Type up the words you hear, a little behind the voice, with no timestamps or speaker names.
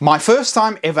My first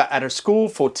time ever at a school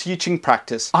for teaching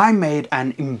practice, I made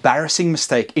an embarrassing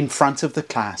mistake in front of the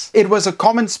class. It was a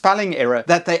common spelling error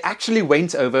that they actually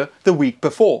went over the week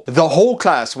before. The whole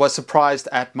class was surprised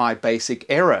at my basic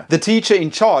error. The teacher in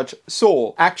charge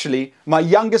saw, actually, my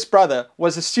youngest brother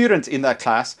was a student in that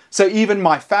class, so even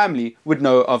my family would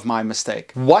know of my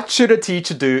mistake. What should a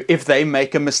teacher do if they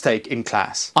make a mistake in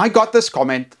class? I got this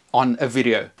comment on a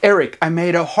video. Eric, I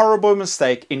made a horrible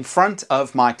mistake in front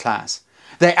of my class.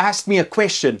 They asked me a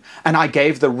question and I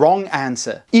gave the wrong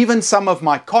answer. Even some of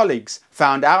my colleagues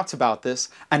found out about this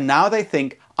and now they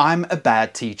think I'm a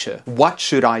bad teacher. What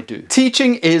should I do?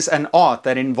 Teaching is an art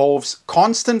that involves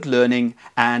constant learning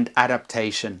and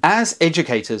adaptation. As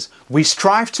educators, we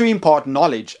strive to impart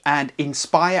knowledge and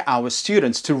inspire our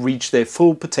students to reach their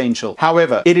full potential.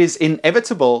 However, it is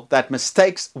inevitable that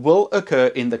mistakes will occur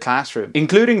in the classroom,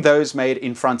 including those made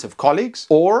in front of colleagues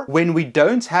or when we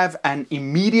don't have an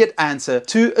immediate answer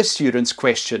to a student's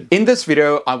question. In this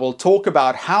video, I will talk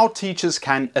about how teachers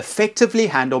can effectively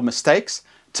handle mistakes,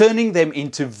 turning them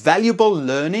into valuable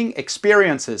learning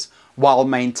experiences while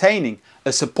maintaining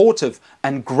a supportive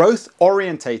and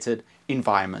growth-orientated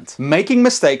environment. Making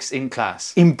mistakes in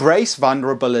class. Embrace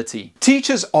vulnerability.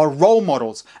 Teachers are role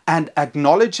models and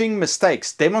acknowledging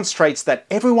mistakes demonstrates that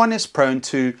everyone is prone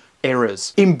to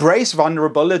errors. Embrace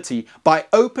vulnerability by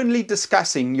openly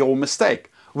discussing your mistake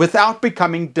without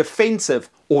becoming defensive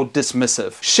or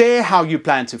dismissive. Share how you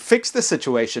plan to fix the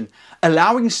situation,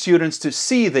 allowing students to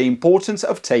see the importance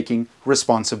of taking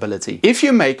responsibility. If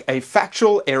you make a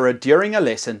factual error during a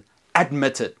lesson,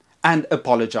 admit it and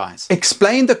apologize.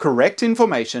 Explain the correct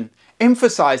information,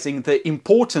 emphasizing the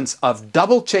importance of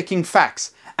double-checking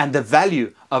facts and the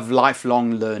value of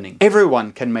lifelong learning.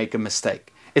 Everyone can make a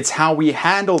mistake. It's how we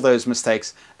handle those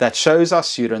mistakes that shows our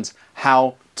students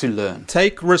how to learn.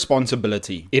 Take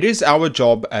responsibility. It is our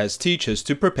job as teachers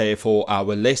to prepare for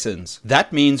our lessons.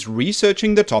 That means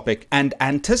researching the topic and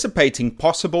anticipating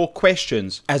possible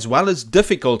questions as well as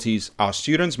difficulties our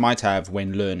students might have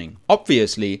when learning.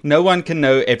 Obviously, no one can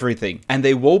know everything and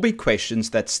there will be questions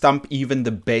that stump even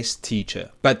the best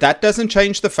teacher. But that doesn't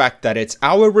change the fact that it's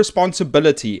our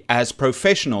responsibility as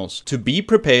professionals to be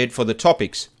prepared for the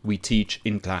topics we teach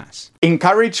in class.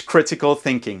 Encourage critical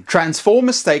thinking. Transform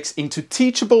mistakes into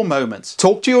teachable moments.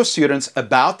 Talk to your students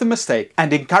about the mistake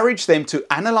and encourage them to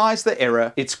analyze the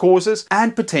error, its causes,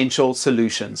 and potential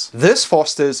solutions. This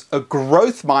fosters a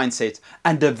growth mindset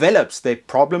and develops their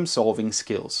problem-solving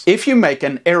skills. If you make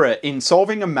an error in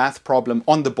solving a math problem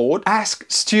on the board, ask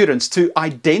students to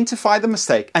identify the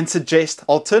mistake and suggest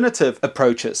alternative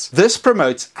approaches. This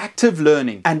promotes active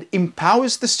learning and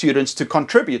empowers the students to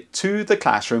contribute to the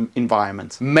classroom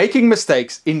environment. Making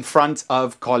mistakes in front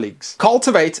of colleagues.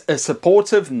 Cultivate a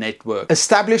supportive network.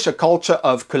 Establish a culture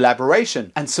of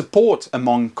collaboration and support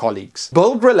among colleagues.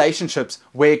 Build relationships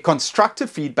where constructive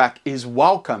feedback is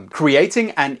welcome,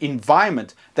 creating an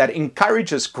environment that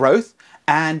encourages growth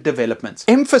and development.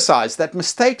 Emphasize that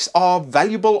mistakes are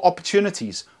valuable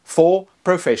opportunities for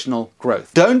professional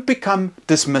growth. Don't become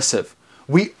dismissive.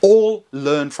 We all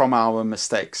learn from our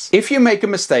mistakes. If you make a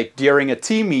mistake during a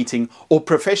team meeting or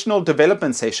professional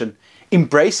development session,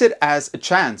 embrace it as a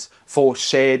chance for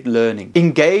shared learning.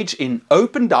 Engage in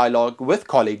open dialogue with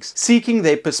colleagues, seeking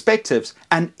their perspectives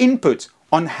and input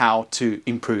on how to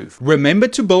improve. Remember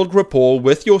to build rapport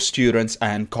with your students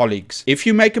and colleagues. If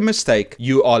you make a mistake,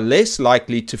 you are less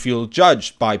likely to feel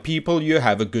judged by people you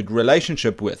have a good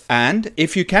relationship with. And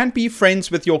if you can't be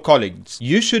friends with your colleagues,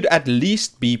 you should at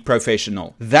least be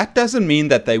professional. That doesn't mean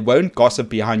that they won't gossip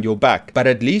behind your back, but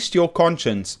at least your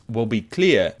conscience will be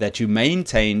clear that you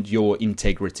maintained your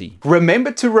integrity.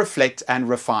 Remember to reflect and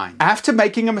refine. After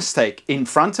making a mistake in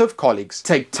front of colleagues,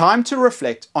 take time to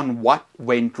reflect on what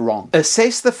went wrong.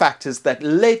 Assess the factors that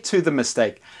led to the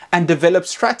mistake and develop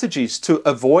strategies to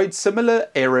avoid similar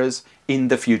errors in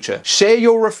the future. Share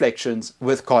your reflections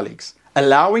with colleagues,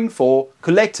 allowing for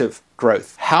collective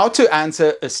growth. How to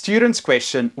answer a student's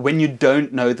question when you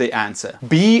don't know the answer.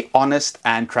 Be honest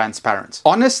and transparent.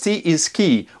 Honesty is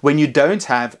key when you don't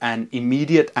have an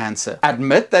immediate answer.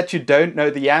 Admit that you don't know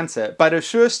the answer, but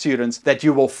assure students that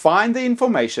you will find the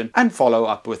information and follow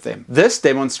up with them. This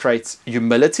demonstrates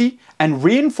humility and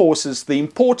reinforces the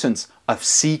importance of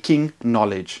seeking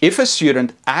knowledge. If a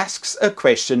student asks a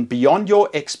question beyond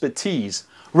your expertise,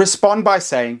 Respond by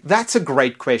saying, "That's a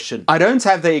great question. I don't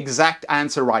have the exact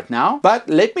answer right now, but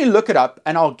let me look it up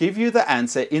and I'll give you the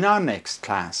answer in our next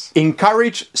class."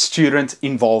 Encourage student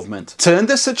involvement. Turn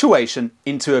the situation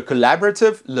into a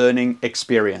collaborative learning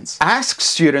experience. Ask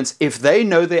students if they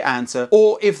know the answer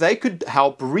or if they could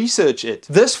help research it.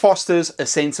 This fosters a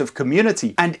sense of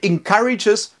community and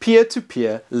encourages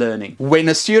peer-to-peer learning. When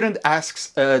a student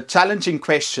asks a challenging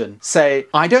question, say,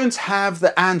 "I don't have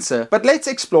the answer, but let's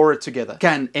explore it together.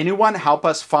 Can anyone help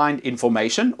us find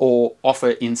information or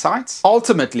offer insights?"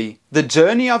 Ultimately, the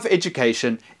journey of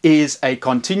education is a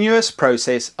continuous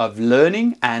process of learning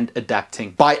and adapting.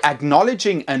 By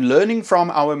acknowledging and learning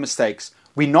from our mistakes,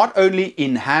 we not only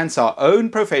enhance our own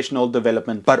professional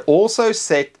development, but also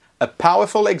set a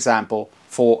powerful example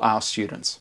for our students.